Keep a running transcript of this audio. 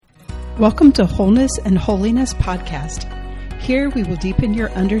Welcome to Wholeness and Holiness Podcast. Here we will deepen your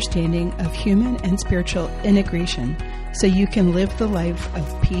understanding of human and spiritual integration so you can live the life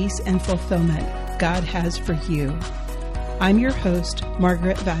of peace and fulfillment God has for you. I'm your host,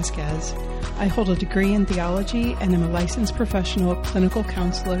 Margaret Vasquez. I hold a degree in theology and am a licensed professional clinical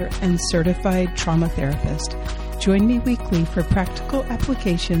counselor and certified trauma therapist. Join me weekly for practical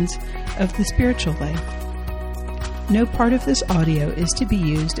applications of the spiritual life. No part of this audio is to be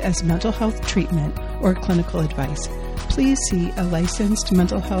used as mental health treatment or clinical advice. Please see a licensed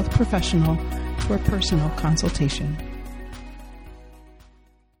mental health professional for personal consultation.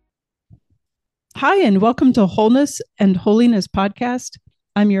 Hi, and welcome to Wholeness and Holiness Podcast.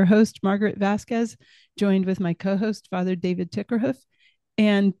 I'm your host, Margaret Vasquez, joined with my co-host, Father David Tickerhoof.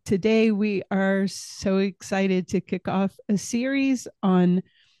 And today we are so excited to kick off a series on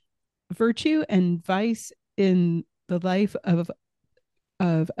virtue and vice in the life of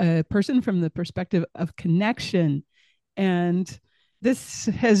a person from the perspective of connection. And this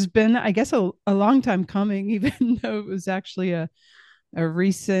has been, I guess, a long time coming, even though it was actually a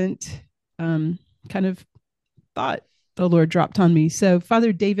recent kind of thought the Lord dropped on me. So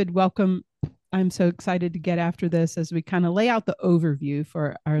Father David, welcome. I'm so excited to get after this as we kind of lay out the overview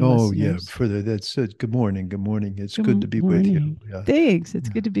for our listeners. That's it. Good morning. Good morning. It's good to be with you. Yeah. Thanks. It's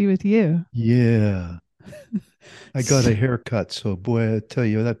good to be with you. Yeah. I got a haircut, so boy, I tell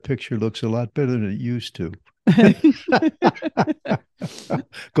you, that picture looks a lot better than it used to.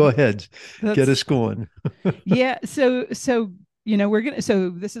 Go ahead. Get us going. Yeah. So this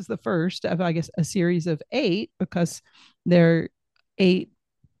is the first of, I guess, a series of 8, because there are 8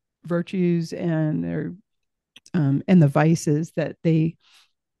 virtues and the vices that they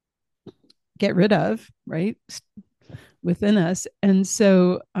get rid of, right, within us. And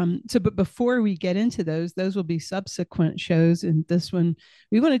but before we get into those will be subsequent shows. And this one,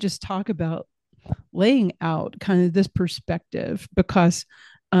 we want to just talk about laying out kind of this perspective, because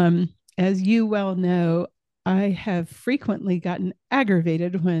as you well know, I have frequently gotten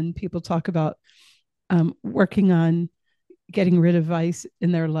aggravated when people talk about working on getting rid of vice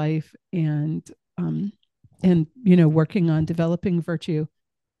in their life and working on developing virtue.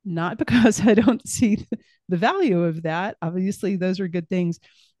 Not because I don't see the value of that. Obviously, those are good things.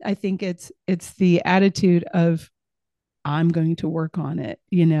 I think it's the attitude of, I'm going to work on it,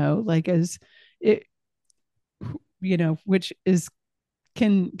 as it, which is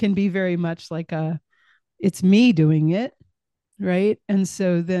can be very much like it's me doing it, right? And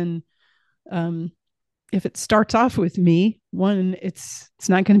so then if it starts off with me, one, it's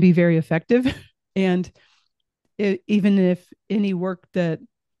not going to be very effective. And even if any work that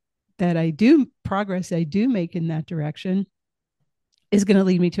I do, progress I do make in that direction, is going to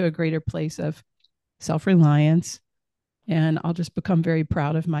lead me to a greater place of self-reliance, and I'll just become very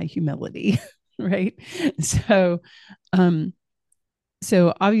proud of my humility, right? So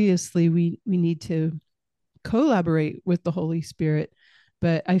obviously we need to collaborate with the Holy Spirit.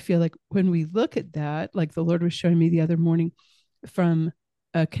 But I feel like when we look at that, like the Lord was showing me the other morning, from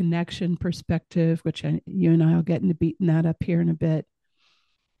a connection perspective, which you and I will get into beating that up here in a bit,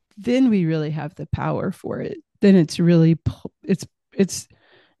 then we really have the power for it. Then it's really, it's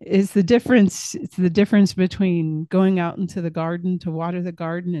the difference. It's the difference between going out into the garden to water the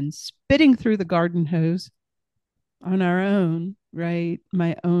garden and spitting through the garden hose on our own, right?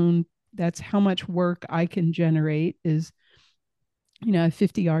 My own, that's how much work I can generate is,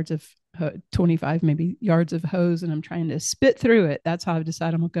 50 yards of 25 maybe yards of hose, and I'm trying to spit through it. That's how I've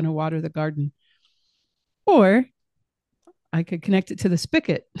decided I'm going to water the garden. Or I could connect it to the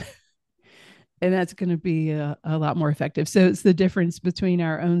spigot, and that's going to be a lot more effective. So it's the difference between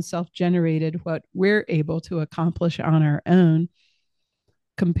our own self-generated, what we're able to accomplish on our own,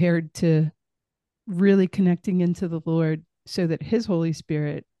 compared to really connecting into the Lord so that His Holy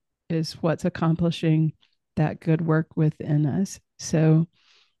Spirit is what's accomplishing that good work within us. So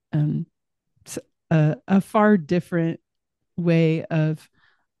it's a far different way of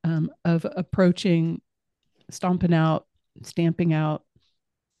approaching, stamping out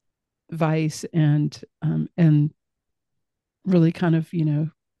vice, and really kind of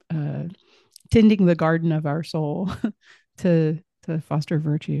tending the garden of our soul to foster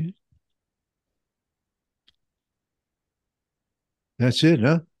virtue. That's it,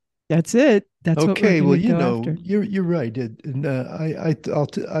 huh? That's it. That's okay. What we're well, after. You're right. And I'll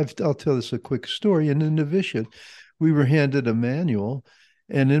tell us a quick story. In the novitiate, we were handed a manual,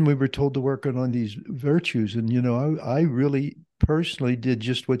 and then we were told to work on these virtues. And I really personally did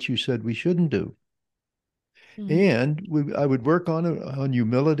just what you said we shouldn't do. And I would work on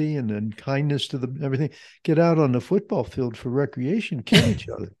humility and then kindness to everything. Get out on the football field for recreation, kill each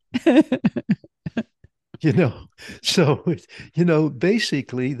other. you know. So,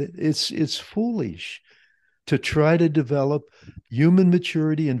 basically, it's foolish to try to develop human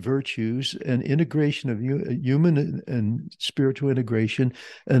maturity and virtues and integration of human and spiritual integration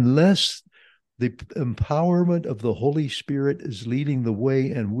unless the empowerment of the Holy Spirit is leading the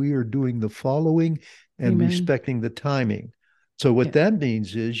way and we are doing the following and Amen. respecting the timing. So, what Yeah. that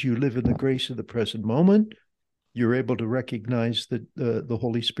means is you live in the grace of the present moment. You're able to recognize that the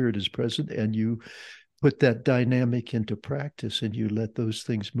Holy Spirit is present, and you put that dynamic into practice and you let those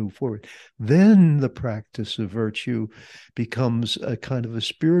things move forward. Then the practice of virtue becomes a kind of a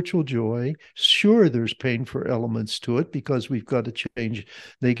spiritual joy. Sure, there's painful elements to it because we've got to change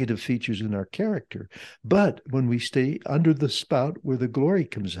negative features in our character. But when we stay under the spout where the glory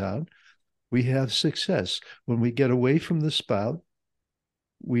comes out, we have success. When we get away from the spout,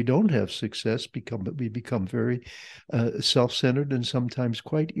 we don't have success, we become very self-centered and sometimes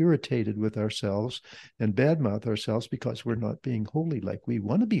quite irritated with ourselves and badmouth ourselves because we're not being holy like we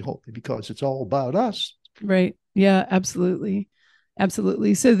want to be holy because it's all about us. Right. Yeah, absolutely.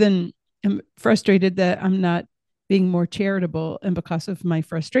 Absolutely. So then I'm frustrated that I'm not being more charitable. And because of my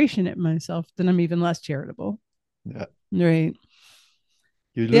frustration at myself, then I'm even less charitable. Yeah. Right.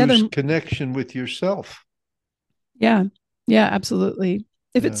 You The lose other, connection with yourself. yeah. Yeah, absolutely.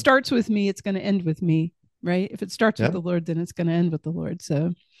 If it Yeah. starts with me, it's going to end with me. Right. If it starts with Yeah. the Lord, then it's going to end with the Lord.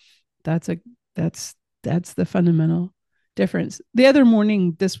 So that's a, that's, that's the fundamental difference. The other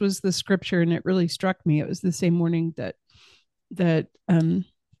morning, this was the scripture and it really struck me. It was the same morning that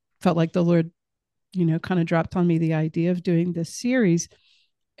felt like the Lord, kind of dropped on me the idea of doing this series.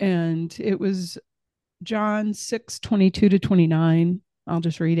 And it was John 6:22 to 29. I'll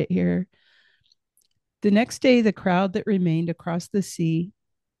just read it here. The next day, the crowd that remained across the sea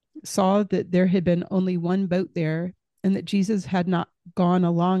saw that there had been only one boat there, and that Jesus had not gone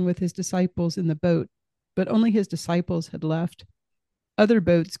along with his disciples in the boat, but only his disciples had left. Other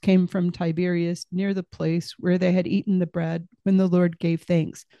boats came from Tiberias near the place where they had eaten the bread when the Lord gave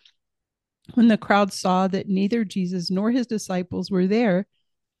thanks. When the crowd saw that neither Jesus nor his disciples were there,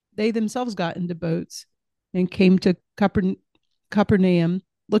 they themselves got into boats and came to Capernaum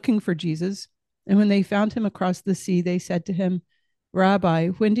looking for Jesus. And when they found him across the sea, they said to him, Rabbi,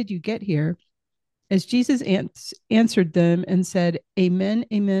 when did you get here? As Jesus answered them and said, Amen,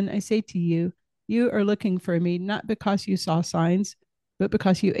 amen, I say to you, you are looking for me not because you saw signs, but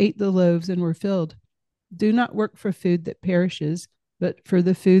because you ate the loaves and were filled. Do not work for food that perishes, but for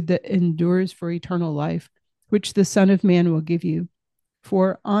the food that endures for eternal life, which the Son of Man will give you.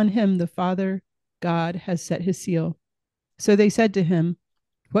 For on him the Father God has set his seal. So they said to him,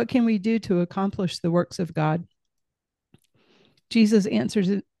 What can we do to accomplish the works of God? Jesus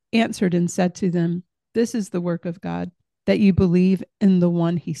answered and said to them, This is the work of God, that you believe in the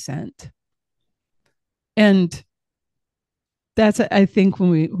one he sent. And that's, I think,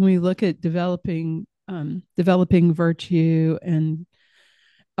 when we look at developing virtue and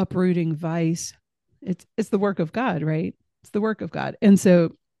uprooting vice, it's the work of God, right? It's the work of God. And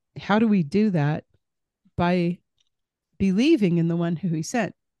so how do we do that? By believing in the one who he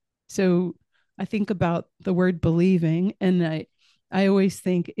sent. So I think about the word believing, and I always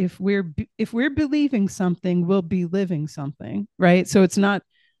think if we're believing something, we'll be living something, right? So it's not,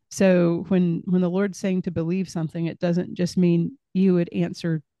 so when the Lord's saying to believe something, it doesn't just mean you would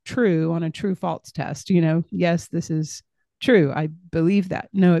answer true on a true false test. Yes, this is true. I believe that.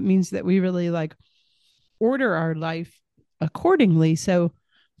 No, it means that we really like order our life accordingly. So,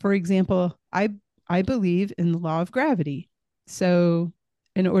 for example, I believe in the law of gravity. So,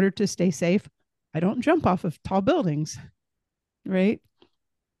 in order to stay safe, I don't jump off of tall buildings, right?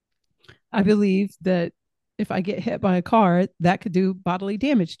 I believe that if I get hit by a car, that could do bodily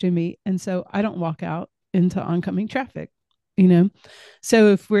damage to me, and so I don't walk out into oncoming traffic, you know. So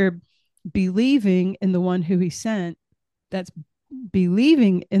if we're believing in the one who he sent, that's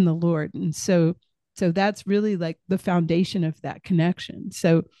believing in the Lord. And so that's really like the foundation of that connection.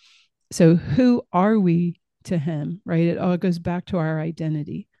 So who are we to him, right? It all goes back to our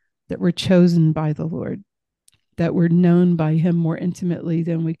identity, that we're chosen by the Lord, that we're known by him more intimately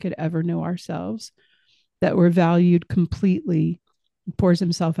than we could ever know ourselves, that we're valued completely. He pours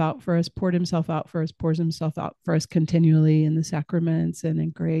himself out for us, poured himself out for us, pours himself out for us continually in the sacraments and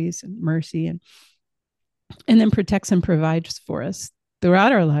in grace and mercy, and then protects and provides for us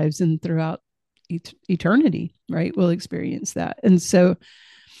throughout our lives and throughout eternity, right? We'll experience that. And so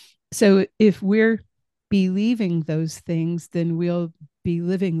if we're believing those things, then we'll be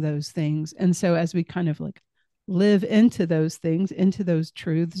living those things. And so as we kind of like live into those things, into those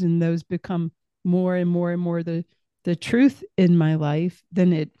truths, and those become more and more and more the truth in my life,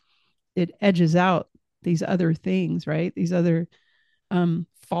 then it edges out these other things, right? These other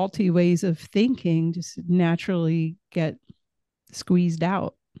faulty ways of thinking just naturally get squeezed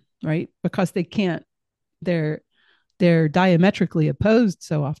out, right? Because they can't, they're they're diametrically opposed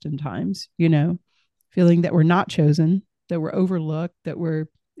so oftentimes, feeling that we're not chosen, that we're overlooked, that we're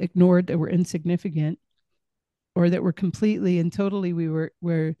ignored, that we're insignificant, or that we're completely and totally we were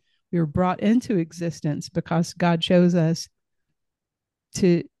brought into existence because God chose us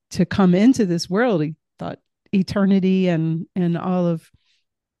to come into this world. He thought eternity and all of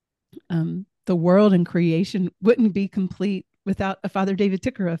the world and creation wouldn't be complete without a Father David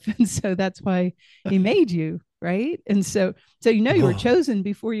Tickoroff, and so that's why he made you, right? And so you were Oh. chosen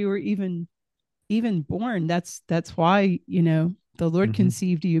before you were even born. That's why the Lord Mm-hmm.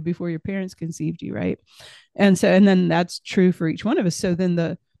 conceived you before your parents conceived you, right? And then that's true for each one of us. So then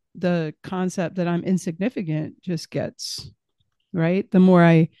the concept that I'm insignificant just gets, right, the more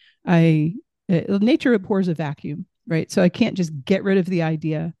I nature abhors a vacuum, right? So I can't just get rid of the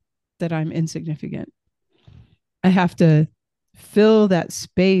idea that I'm insignificant. I have to fill that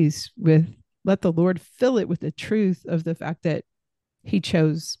space with, let the Lord fill it with the truth of the fact that he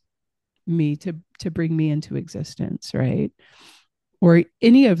chose me to bring me into existence, right? Or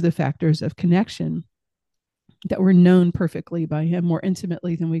any of the factors of connection that were known perfectly by him, more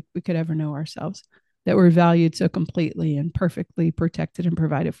intimately than we could ever know ourselves, that were valued so completely and perfectly protected and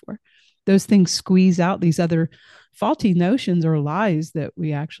provided for. Those things squeeze out these other faulty notions or lies that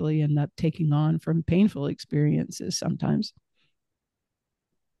we actually end up taking on from painful experiences sometimes.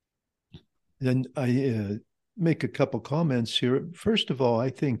 Then I make a couple comments here. First of all, I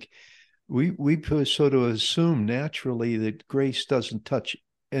think we sort of assume naturally that grace doesn't touch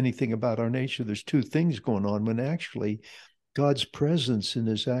anything about our nature. There's two things going on when actually God's presence in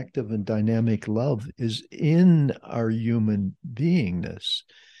his active and dynamic love is in our human beingness.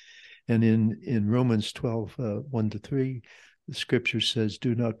 And in Romans 12, 1 to 3, the scripture says,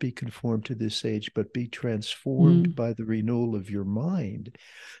 do not be conformed to this age, but be transformed Mm, by the renewal of your mind.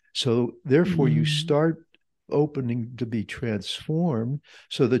 So therefore, you mm, start opening to be transformed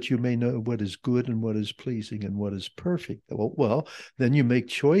so that you may know what is good and what is pleasing and what is perfect. Well, then you make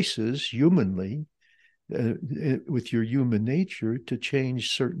choices humanly with your human nature to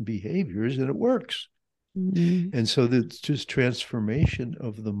change certain behaviors, and it works. mm, And so that just transformation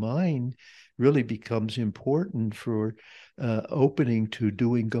of the mind really becomes important for opening to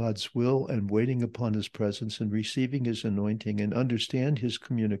doing God's will and waiting upon his presence and receiving his anointing and understand his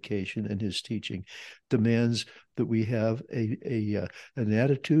communication and his teaching demands that we have an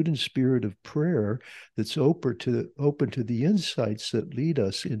attitude and spirit of prayer that's open to the insights that lead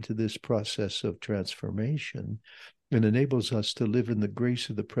us into this process of transformation and enables us to live in the grace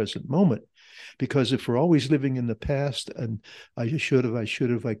of the present moment. Because if we're always living in the past and I should have, I should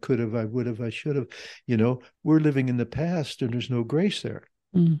have, I could have, I would have, I should have, we're living in the past and there's no grace there.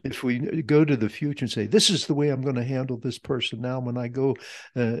 mm, If we go to the future and say, this is the way I'm going to handle this person now when I go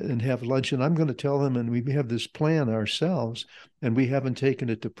and have lunch, and I'm going to tell them, and we have this plan ourselves, and we haven't taken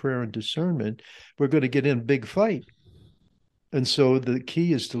it to prayer and discernment, we're going to get in a big fight. And so the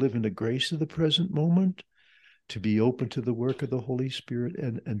key is to live in the grace of the present moment, to be open to the work of the Holy Spirit,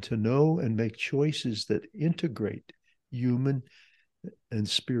 and to know and make choices that integrate human and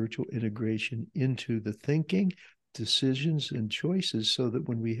spiritual integration into the thinking, decisions, and choices so that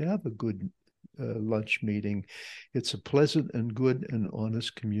when we have a good lunch meeting, it's a pleasant and good and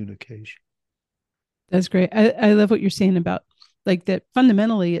honest communication. that's great. I love what you're saying about like that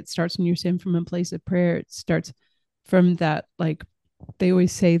fundamentally it starts when you're saying from a place of prayer. It starts from that, like they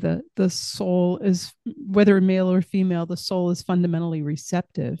always say the soul is, whether male or female, the soul is fundamentally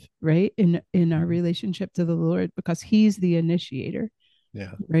receptive, right? In our relationship to the Lord, because he's the initiator,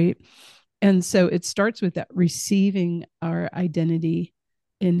 Yeah. right? And so it starts with that receiving our identity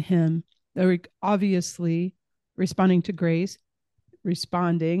in him. Obviously responding to grace,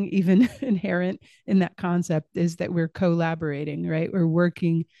 responding, even inherent in that concept is that we're collaborating, right? We're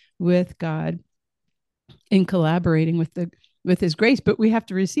working with God in collaborating with his grace, but we have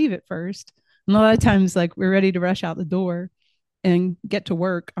to receive it first. And a lot of times, like, we're ready to rush out the door and get to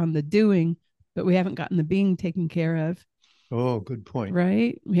work on the doing, but we haven't gotten the being taken care of, Oh, good point.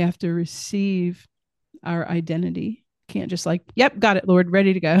 right? We have to receive our identity. Can't just like, yep, got it, Lord,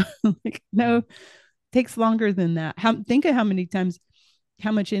 ready to go. Like, no, takes longer than that. Think of how many times,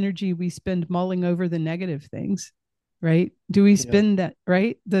 how much energy we spend mulling over the negative things, right? Do we Yeah. spend that,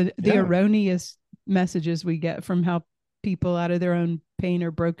 right? The Yeah. erroneous messages we get from how people, out of their own pain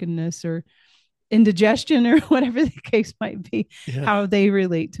or brokenness or indigestion or whatever the case might be, Yeah. how they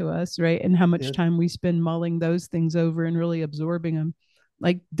relate to us, right? And how much Yeah. time we spend mulling those things over and really absorbing them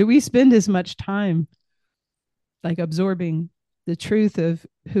Like, do we spend as much time like absorbing the truth of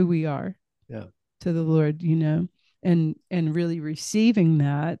who we are Yeah. to the Lord, and really receiving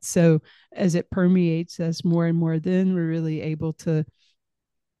that? So as it permeates us more and more, then we're really able to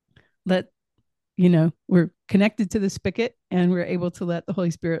let, we're connected to the spigot and we're able to let the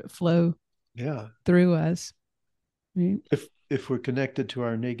Holy Spirit flow Yeah. through us. Right? If we're connected to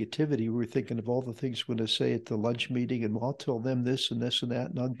our negativity, we're thinking of all the things we're going to say at the lunch meeting, and I'll tell them this and this and that,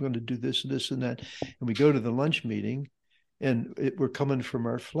 and I'm going to do this and this and that. And we go to the lunch meeting, and we're coming from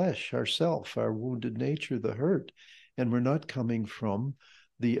our flesh, ourself, our wounded nature, the hurt, and we're not coming from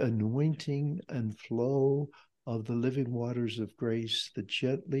the anointing and flow of the living waters of grace that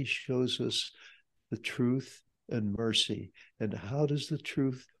gently shows us the truth and mercy. And how does the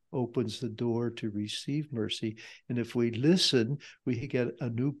truth opens the door to receive mercy? And if we listen, we get a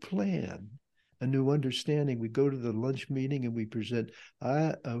new plan, a new understanding. We go to the lunch meeting and we present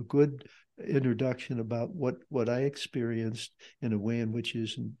a good introduction about what I experienced in a way in which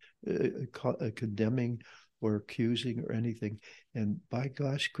isn't condemning or accusing or anything. And by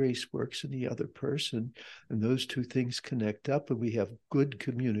gosh, grace works in the other person. And those two things connect up, and we have good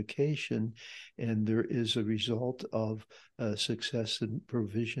communication. And there is a result of success and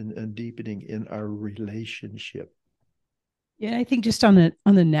provision and deepening in our relationship. Yeah, I think just on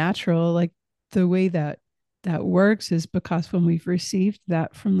the natural, like the way that works is because when we've received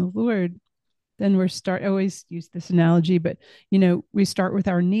that from the Lord, then I always use this analogy, but we start with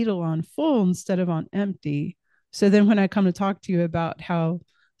our needle on full instead of on empty. So then when I come to talk to you about how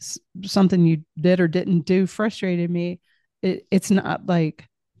something you did or didn't do frustrated me, it's not like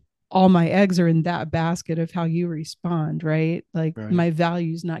all my eggs are in that basket of how you respond, right? Like Right. my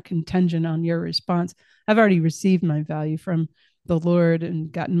value is not contingent on your response. I've already received my value from the Lord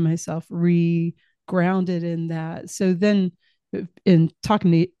and gotten myself grounded in that. So then in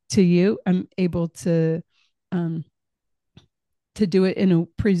talking to you, I'm able um, to do it in a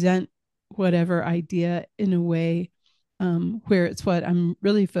present whatever idea in a way where it's what I'm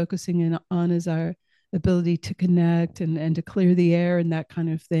really focusing in on is our ability to connect and to clear the air and that kind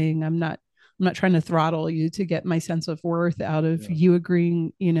of thing. I'm not trying to throttle you to get my sense of worth out of Yeah. you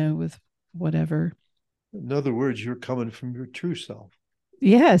agreeing, with whatever. In other words, you're coming from your true self.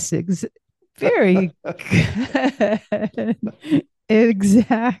 Yes, very good.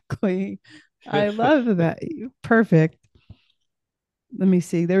 Exactly. I love that. Perfect. Let me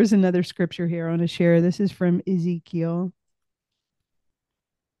see. There's another scripture here I want to share. This is from Ezekiel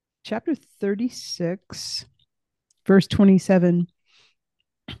chapter 36, verse 27.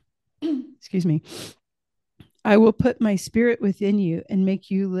 Excuse me. I will put my spirit within you and make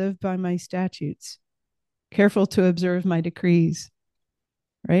you live by my statutes, careful to observe my decrees.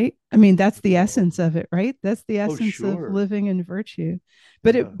 Right? I mean, that's the Oh, essence of it, right? That's the oh, essence of sure. living in virtue.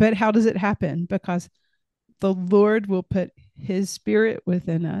 But Yeah. how does it happen? Because the Lord will put his spirit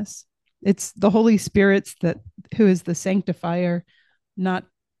within us. It's the Holy Spirit's that who is the sanctifier, not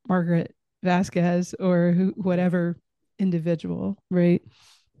Margaret Vasquez or Yeah. whatever individual, right?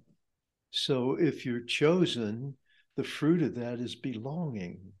 So if you're chosen, the fruit of that is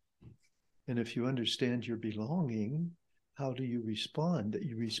belonging. And if you understand your belonging, how do you respond? That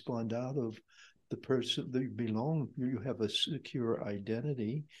you respond out of the person that you belong, you have a secure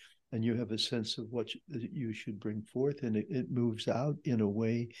identity and you have a sense of what you should bring forth, and it moves out in a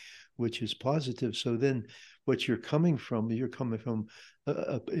way which is positive. So then what you're coming from in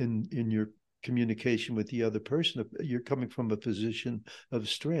your communication with the other person, you're coming from a position of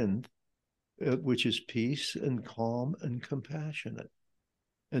strength, which is peace and calm and compassionate.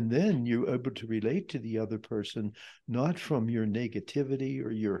 And then you're able to relate to the other person, not from your negativity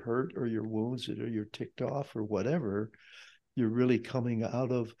or your hurt or your wounds or you're ticked off or whatever. You're really coming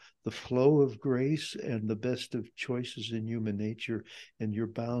out of the flow of grace and the best of choices in human nature, and you're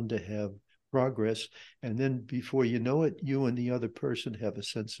bound to have progress. And then before you know it, you and the other person have a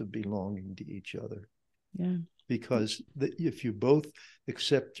sense of belonging to each other. Yeah. Because if you both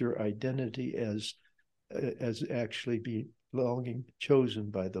accept your identity as actually belonging, chosen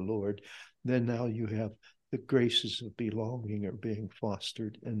by the Lord, then now you have the graces of belonging are being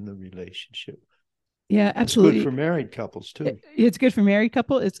fostered in the relationship. Yeah, It's good absolutely. for married couples too. It's good for married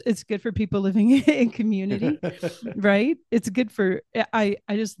couple. It's good for people living in community, right? It's good for I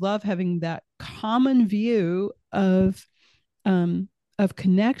just love having that common view of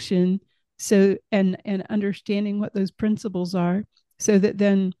connection, so and understanding what those principles are, so that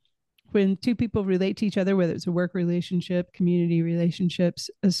then when two people relate to each other, whether it's a work relationship, community relationships,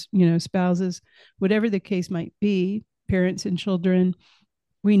 as spouses, whatever the case might be, parents and children,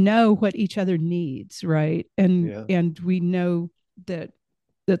 we know what each other needs, right? and Yeah. and we know that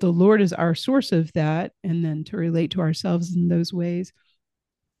that the Lord is our source of that, and then to relate to ourselves in those ways.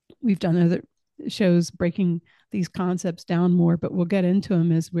 We've done other shows breaking these concepts down more, but we'll get into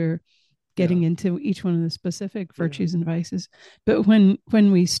them as we're Yeah. getting into each one of the specific Yeah. virtues and vices. But when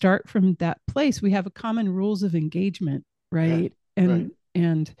we start from that place, we have a common rules of engagement, Right. right? Right.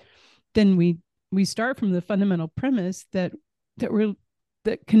 And then we start from the fundamental premise that we're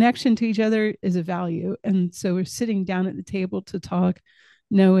that connection to each other is a value. And so we're sitting down at the table to talk,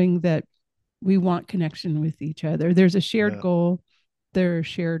 knowing that we want connection with each other. There's a shared Yeah. goal, there are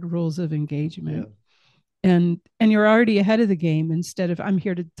shared rules of Yeah. engagement. And you're already ahead of the game instead of I'm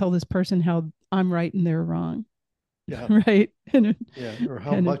here to tell this person how I'm right and they're wrong. Yeah. Right. Yeah. Or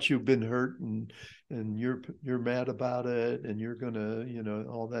how And much you've been hurt, and you're mad about it, and you're gonna,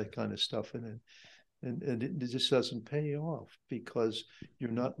 all that kind of stuff. And it just doesn't pay off because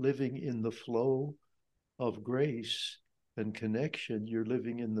you're not living in the flow of grace and connection. You're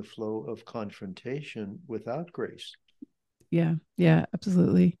living in the flow of confrontation without grace. yeah, yeah,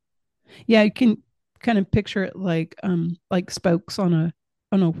 absolutely. Yeah, you can kind of picture it like spokes on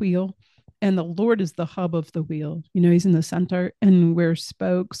a wheel, and the Lord is the hub of the wheel. He's in the center, and we're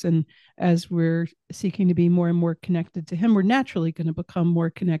spokes. And as we're seeking to be more and more connected to Him, we're naturally going to become more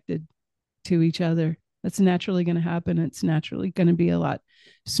connected to each other. That's naturally going to happen. It's naturally going to be a lot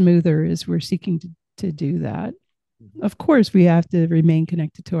smoother as we're seeking to do that. Mm-hmm. Of course, we have to remain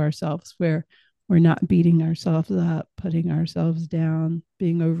connected to ourselves where we're not beating ourselves up, putting ourselves down,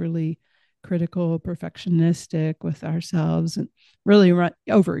 being overly critical, perfectionistic with ourselves, and really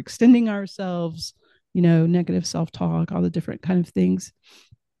overextending ourselves, negative self-talk, all the different kind of things.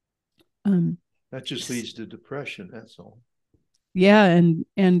 Um, That just leads to depression. That's all. yeah, and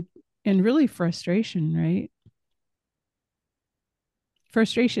really frustration, right?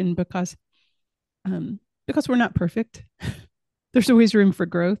 Frustration because we're not perfect. There's always room for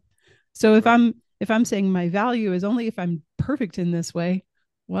growth. So if Right. I'm saying my value is only if I'm perfect in this way,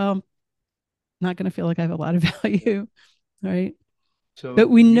 well, I'm not going to feel like I have a lot of value, right? But So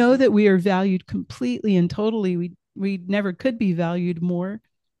we know you, that we are valued completely and totally. We never could be valued more.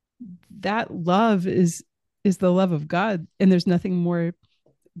 That love is the love of God, and there's nothing more.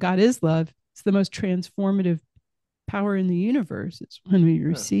 God is love. It's the most transformative power in the universe. It's when we yeah.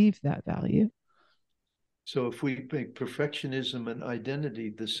 receive that value. So if we make perfectionism and identity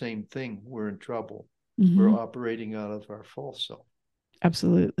the same thing, we're in trouble. We're Mm-hmm. operating out of our false self.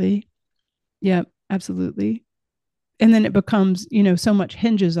 Absolutely. Yeah, absolutely. And then it becomes, so much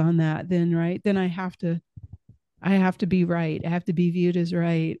hinges on that then, right? Then I have to be right. I have to be viewed as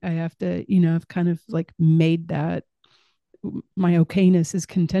right. I have to, I've kind of like made that my okayness is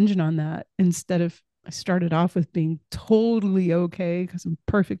contingent on that instead of I started off with being totally okay because I'm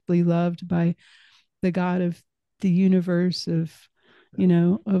perfectly loved by the God of the universe of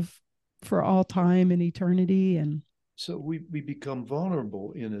for all time and eternity. And So we become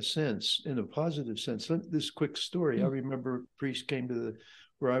vulnerable in a sense, in a positive sense. This quick story. I remember a priest came to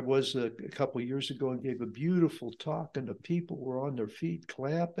where I was a couple of years ago and gave a beautiful talk, and the people were on their feet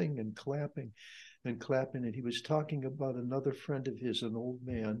clapping and clapping and clapping. And he was talking about another friend of his, an old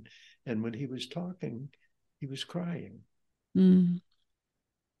man. And when he was talking, he was crying. mm,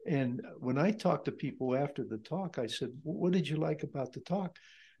 And when I talked to people after the talk, I said, "What did you like about the talk?"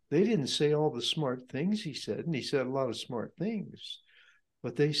 They didn't say all the smart things he said, and he said a lot of smart things.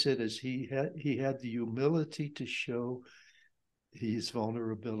 What they said is he had the humility to show his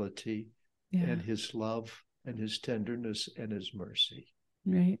vulnerability yeah, and his love and his tenderness and his mercy.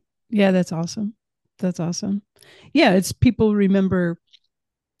 right. Yeah, that's awesome. That's awesome. Yeah, it's people remember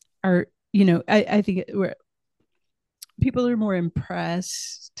our, I think people are more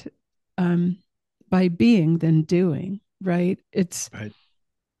impressed um, by being than doing, right? Right.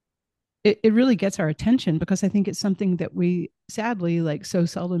 It really gets our attention because I think it's something that we sadly like so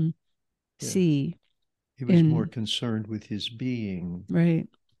seldom Yeah. see He was more in, concerned with his being right.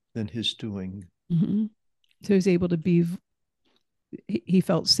 than his doing. Mm-hmm. So he's able to be, he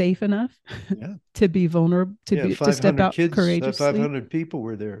felt safe enough Yeah. to be vulnerable, Yeah. to step 500 out kids, courageously. 500 people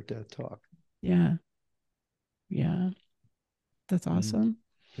were there at that talk. Yeah. Yeah. That's Mm. awesome.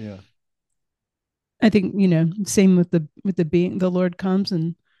 Yeah. I think, same with the being, the Lord comes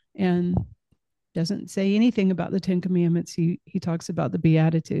and doesn't say anything about the Ten Commandments. He talks about the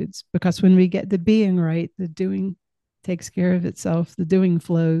Beatitudes because when we get the being right, the doing takes care of itself. The doing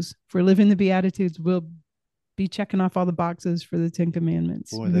flows. If we're living the Beatitudes, we'll be checking off all the boxes for the Ten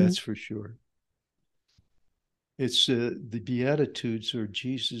Commandments. Boy, that's for sure. It's the Beatitudes are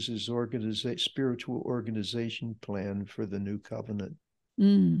Jesus's spiritual organization plan for the new covenant.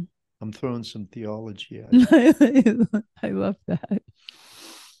 Mm. I'm throwing some theology at you. I love that.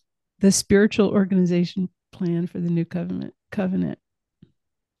 The spiritual organization plan for the new covenant.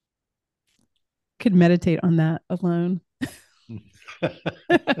 Could meditate on that alone.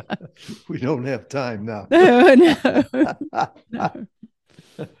 We don't have time now. No, no, no.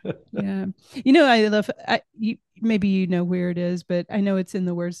 Yeah. I love maybe where it is, but I know it's in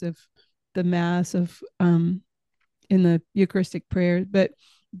the words of the mass of in the Eucharistic prayer, but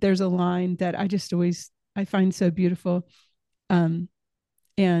there's a line that I find so beautiful. Um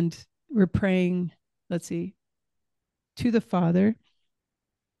and we're praying, let's see, to the Father,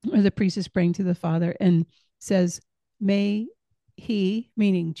 or the priest is praying to the Father and says, may he,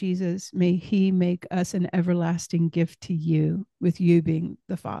 meaning Jesus, may he make us an everlasting gift to you, with you being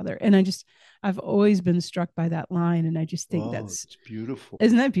the Father. And I've always been struck by that line. And I just think Oh, it's beautiful.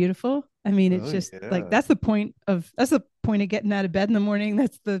 isn't that beautiful? I mean, it's Oh, just like, yeah. that's the point of getting out of bed in the morning.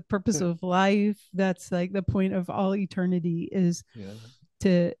 That's the purpose of life. That's like the point of all eternity, is Yeah.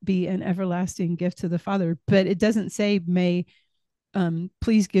 to be an everlasting gift to the Father. But it doesn't say, may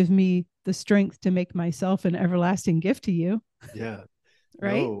please give me the strength to make myself an everlasting gift to you, Yeah.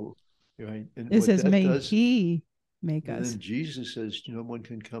 right? No. Right. And It what says, that may does, he make and us. then Jesus says, no one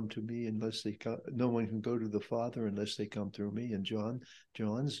can come to me unless they come, no one can go to the Father unless they come through me. And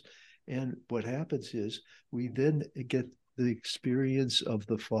John's. And what happens is we then get the experience of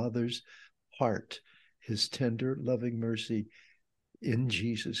the Father's heart, his tender, loving mercy in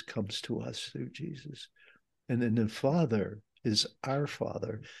Jesus comes to us through Jesus. And then the Father is our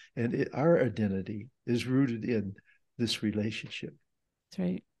Father, and our identity is rooted in this relationship. That's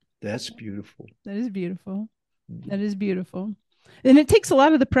right. That's beautiful. That is beautiful. That Mm-hmm. is beautiful. And it takes a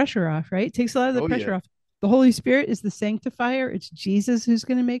lot of the pressure off, right? It takes a lot of the Oh, pressure yeah. off. The Holy Spirit is the sanctifier. It's Jesus who's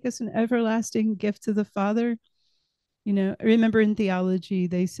going to make us an everlasting gift to the Father. I remember in theology,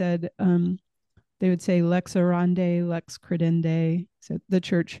 they would say lex orandi, lex credende. So the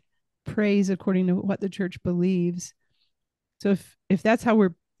church prays according to what the church believes. So if that's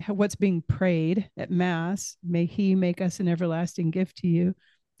what's being prayed at mass, may he make us an everlasting gift to you,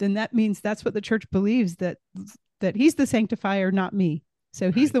 then that means that's what the church believes, that he's the sanctifier, not me.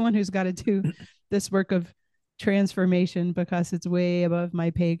 So he's Right. the one who's got to do this work of transformation, because it's way above my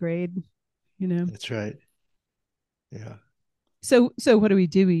pay grade. That's right. Yeah. So what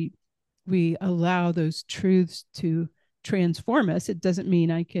do? We allow those truths to transform us. It doesn't mean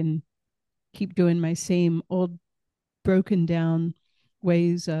I can keep doing my same old broken down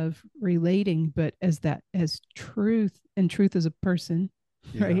ways of relating, but as truth, and truth is a person,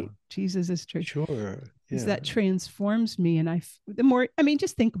 Yeah. right? Jesus is truth. Sure. Is Yeah. that transforms me, and the more, I mean,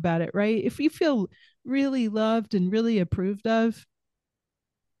 just think about it, right? If we feel really loved and really approved of,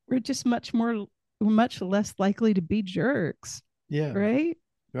 we're just much less likely to be jerks, Yeah. right?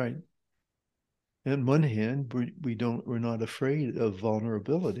 Right. On one hand, we're not afraid of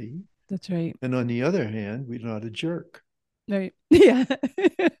vulnerability. That's right. And on the other hand, we're not a jerk. Right. Yeah.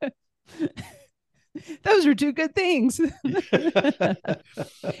 Those are two good things.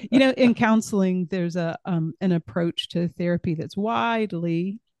 In counseling, there's an approach to therapy that's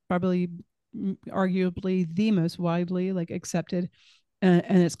widely, probably, arguably the most widely, like, accepted, and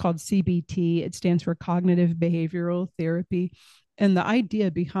it's called CBT. It stands for cognitive behavioral therapy. And the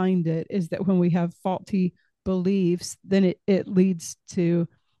idea behind it is that when we have faulty beliefs, then it leads to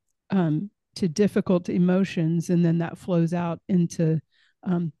difficult emotions, and then that flows out into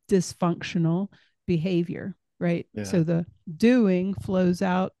dysfunctional behavior, right? Yeah. So the doing flows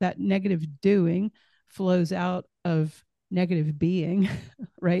out, that negative doing flows out of negative being,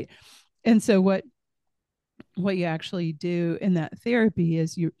 right? And so what you actually do in that therapy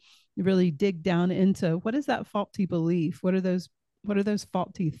is you really dig down into, what is that faulty belief, what are those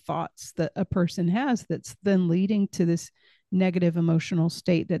faulty thoughts that a person has, that's then leading to this negative emotional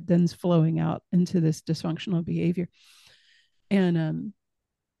state that then's flowing out into this dysfunctional behavior. And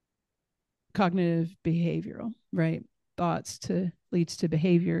cognitive behavioral, right? Thoughts to leads to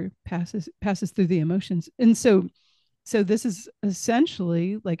behavior, passes through the emotions. And so this is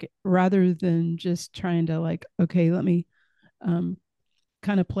essentially, like, rather than just trying to, like, okay, let me um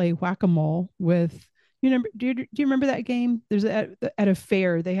kind of play whack-a-mole with, do you remember that game? There's at a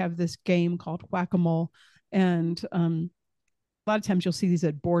fair, they have this game called whack-a-mole. And a lot of times you'll see these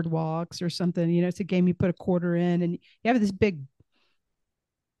at boardwalks or something. It's a game you put a quarter in, and you have this big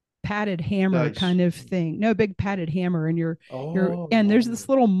padded hammer Dice. kind of thing. No, big padded hammer, and and there's Oh, this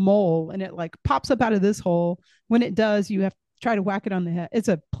little mole, and it, like, pops up out of this hole. When it does, you have to try to whack it on the head. It's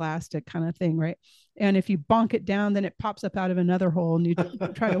a plastic kind of thing, right? And if you bonk it down, then it pops up out of another hole, and you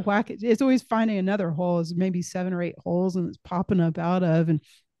try to whack it. It's always finding another hole. Is maybe 7 or 8 holes, and it's popping up out of. And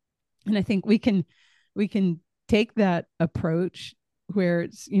I think we can take that approach where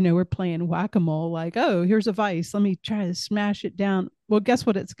it's, we're playing whack-a-mole, like, oh, here's a vice, let me try to smash it down. Well, guess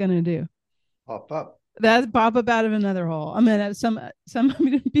what it's going to do? Pop up. That's pop up out of another hole. I'm gonna I'm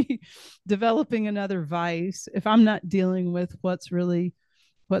gonna be developing another vice if I'm not dealing with what's really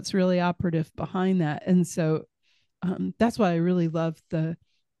operative behind that. And so that's why I really love the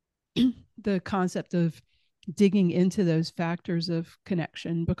concept of digging into those factors of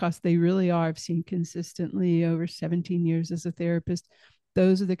connection, because they really are, I've seen consistently over 17 years as a therapist,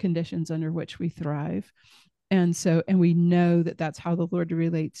 those are the conditions under which we thrive. And we know that that's how the Lord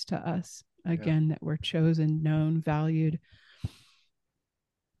relates to us, Yeah. again, that we're chosen, known, valued.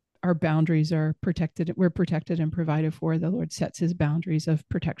 Our boundaries are protected, we're protected and provided for. The Lord sets his boundaries of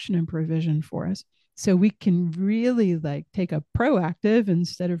protection and provision for us, so we can really like take a proactive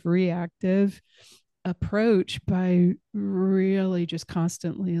instead of reactive approach by really just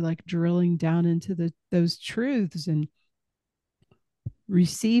constantly like drilling down into those truths and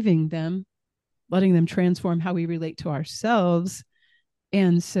receiving them, letting them transform how we relate to ourselves.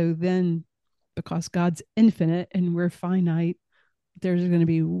 And so then, because God's infinite and we're finite, there's going to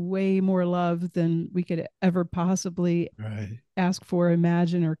be way more love than we could ever possibly Right. ask for,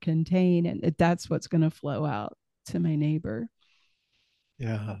 imagine, or contain. And that's what's going to flow out to my neighbor.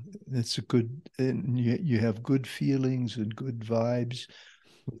 Yeah. It's a good, and you have good feelings and good vibes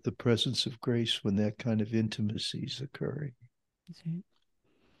with the presence of grace when that kind of intimacy is occurring. I'm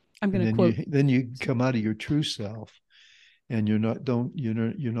And going to quote. then you come out of your true self, and you're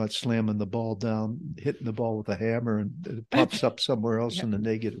not slamming the ball down, hitting the ball with a hammer, and it pops up somewhere else Yeah, in a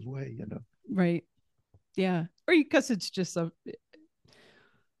negative way. right. Yeah. Or because it's just it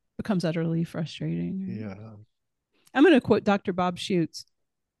becomes utterly frustrating. Yeah. I'm going to quote Dr. Bob Schutz,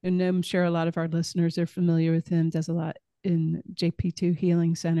 and I'm sure a lot of our listeners are familiar with him, does a lot in JP2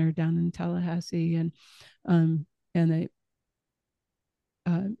 Healing Center down in Tallahassee, um, and the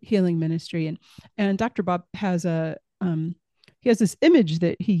healing ministry. And Dr. Bob has he has this image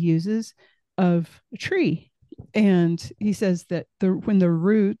that he uses of a tree, and he says that when the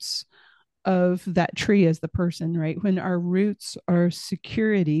roots of that tree is the person, right? When our roots are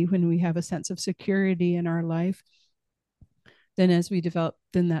security, when we have a sense of security in our life, then as we develop,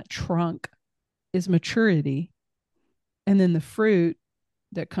 then that trunk is maturity. And then the fruit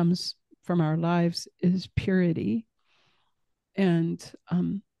that comes from our lives is purity. And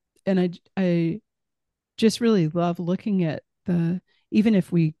I just really love looking at even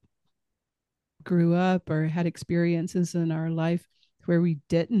if we grew up or had experiences in our life where we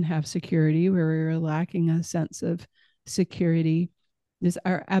didn't have security, where we were lacking a sense of security, is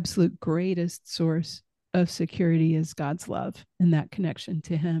our absolute greatest source of security is God's love and that connection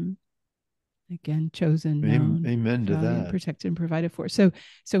to him. Again, chosen, known, Amen to valued, that. protected, and provided for. So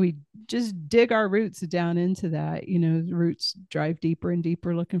we just dig our roots down into that. Roots drive deeper and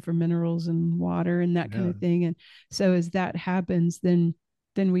deeper, looking for minerals and water and that kind Yeah. of thing. And so as that happens, then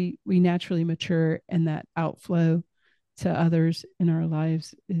we naturally mature, and that outflow to others in our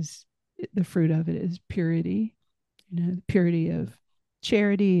lives is the fruit of it is purity. The purity of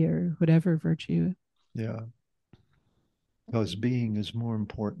charity or whatever virtue. Yeah. Because being is more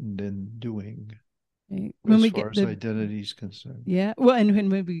important than doing Right? When as we far get as the identity is concerned. Yeah. Well, and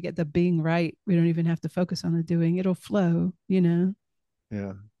when we get the being right, we don't even have to focus on the doing. It'll flow, Yeah.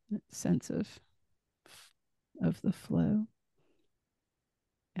 that sense of the flow.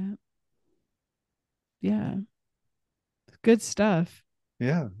 Yeah. Yeah. Good stuff.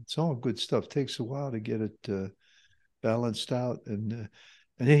 Yeah. It's all good stuff. Takes a while to get it balanced out. And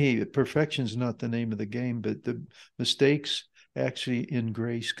hey, perfection's not the name of the game, but the mistakes actually in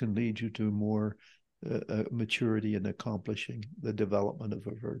grace can lead you to more maturity in accomplishing the development of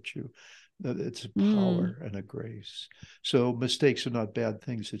a virtue. It's a Mm, power and a grace. So mistakes are not bad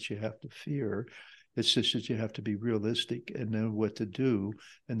things that you have to fear. It's just that you have to be realistic and know what to do,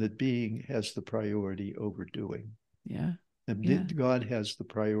 and that being has the priority over doing. yeah. Yeah. And God has the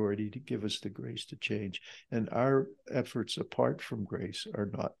priority to give us the grace to change. And our efforts apart from grace are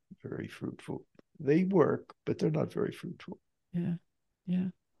not very fruitful. They work, but they're not very fruitful. Yeah. Yeah.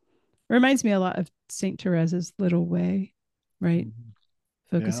 Reminds me a lot of Saint Teresa's little way, right? Mhm.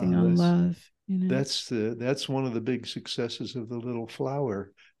 Focusing Yeah, on love. that's one of the big successes of the little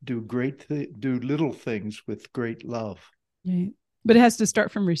flower. Do little things with great love. Right. But it has to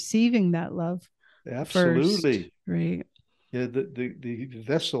start from receiving that love first, Absolutely. right? Yeah, the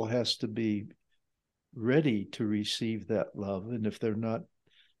vessel has to be ready to receive that love. And if they're not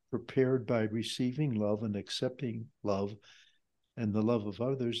prepared by receiving love and accepting love and the love of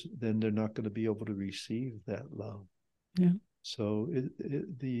others, then they're not going to be able to receive that love. Yeah. So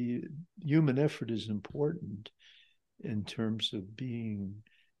the human effort is important, in terms of being,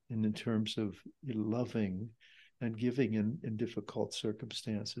 and in terms of loving and giving in difficult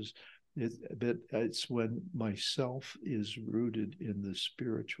circumstances. But it's when myself is rooted in the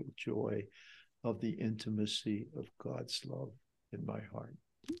spiritual joy of the intimacy of God's love in my heart.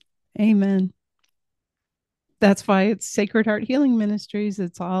 Amen. That's why it's Sacred Heart Healing Ministries.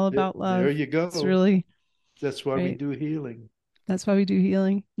 It's all about love. There you go. It's really, that's why we do healing. That's why we do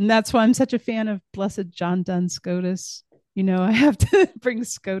healing. And that's why I'm such a fan of Blessed John Duns Scotus. You know, I have to bring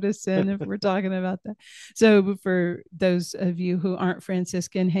Scotus in if we're talking about that. So for those of you who aren't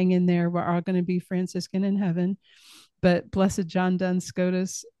Franciscan, hang in there. We're all going to be Franciscan in heaven. But Blessed John Duns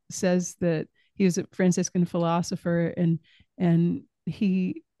Scotus says that he was a Franciscan philosopher, and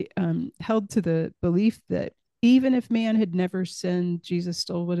he held to the belief that even if man had never sinned, Jesus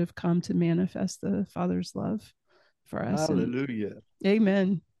still would have come to manifest the Father's love for us. Hallelujah. And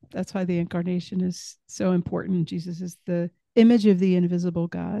amen. That's why the incarnation is so important. Jesus is the image of the invisible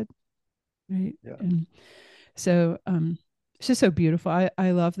God, right? Yeah. And so it's just so beautiful.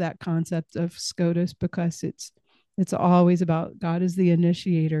 I love that concept of SCOTUS because it's always about God as the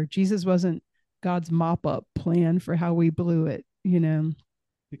initiator. Jesus wasn't God's mop-up plan for how we blew it, you know.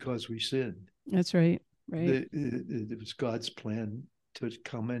 Because we sinned. That's right. Right. It was God's plan to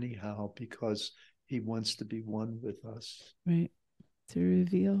come anyhow because he wants to be one with us. Right. To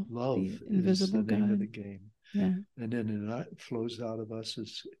reveal love the invisible is the name God. of the game. Yeah. And then it flows out of us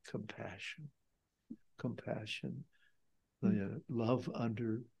as compassion, love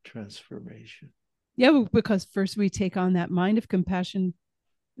under transformation. Yeah, because first we take on that mind of compassion,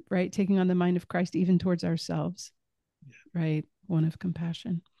 right? Taking on the mind of Christ even towards ourselves, right? One of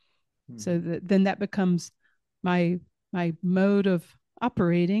compassion. So then that becomes my mode of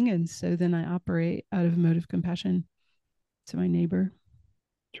operating, and so then I operate out of a mode of compassion to my neighbor.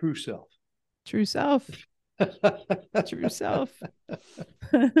 True self. True self. True self.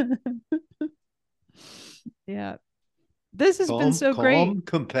 Yeah. This has been so great.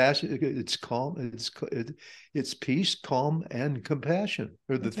 Compassion. It's calm. It's peace, calm, and compassion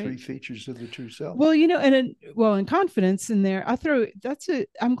are the three features of the true self. Well, you know, and confidence in there.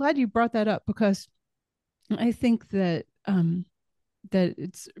 I'm glad you brought that up because I think that that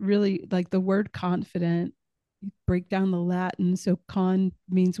it's really like the word confident. You break down the Latin, so con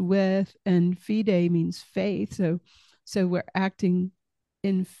means with, and fide means faith. So we're acting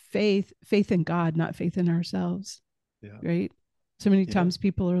in faith in God, not faith in ourselves. Yeah. Right. So many times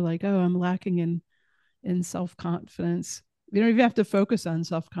people are like, oh, I'm lacking in self-confidence. We don't even have to focus on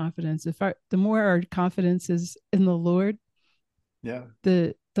self-confidence. The more our confidence is in the Lord,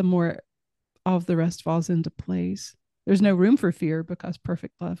 the more all of the rest falls into place. There's no room for fear because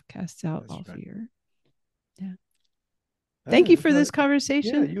perfect love casts out all fear. Yeah. Thank you for this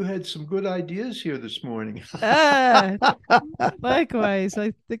conversation. Yeah, you had some good ideas here this morning. Likewise,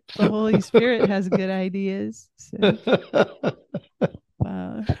 I think the Holy Spirit has good ideas. So.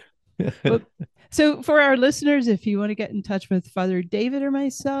 Wow. So for our listeners, if you want to get in touch with Father David or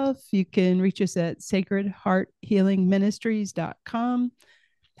myself, you can reach us at sacredhearthealingministries.com.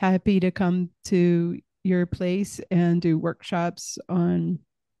 Happy to come to your place and do workshops on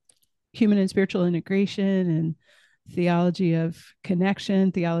human and spiritual integration and theology of connection,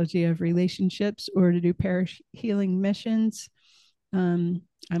 theology of relationships, or to do parish healing missions. I'm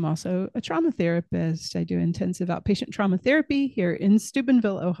also a trauma therapist. I do intensive outpatient trauma therapy here in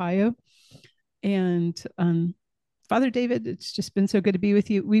Steubenville, Ohio. And Father David, it's just been so good to be with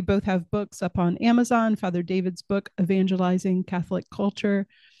you. We both have books up on Amazon. Father David's book, Evangelizing Catholic Culture.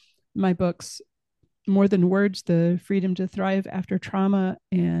 My books, More Than Words, The Freedom to Thrive After Trauma,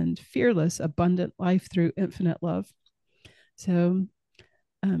 and Fearless, Abundant Life Through Infinite Love. So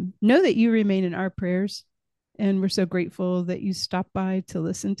know that you remain in our prayers, and we're so grateful that you stopped by to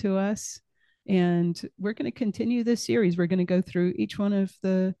listen to us. And we're going to continue this series. We're going to go through each one of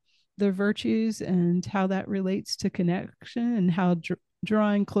the virtues and how that relates to connection, and how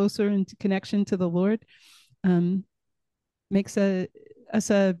drawing closer into connection to the Lord makes us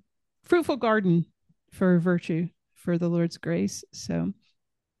a fruitful garden for virtue, for the Lord's grace. So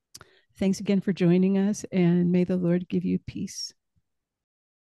thanks again for joining us, and may the Lord give you peace.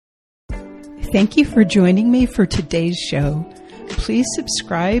 Thank you for joining me for today's show. Please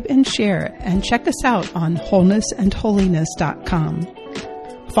subscribe and share, and check us out on wholenessandholiness.com.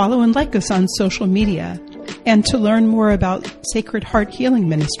 Follow and like us on social media. And to learn more about Sacred Heart Healing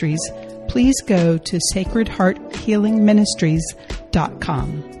Ministries, please go to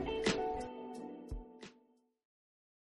sacredhearthealingministries.com.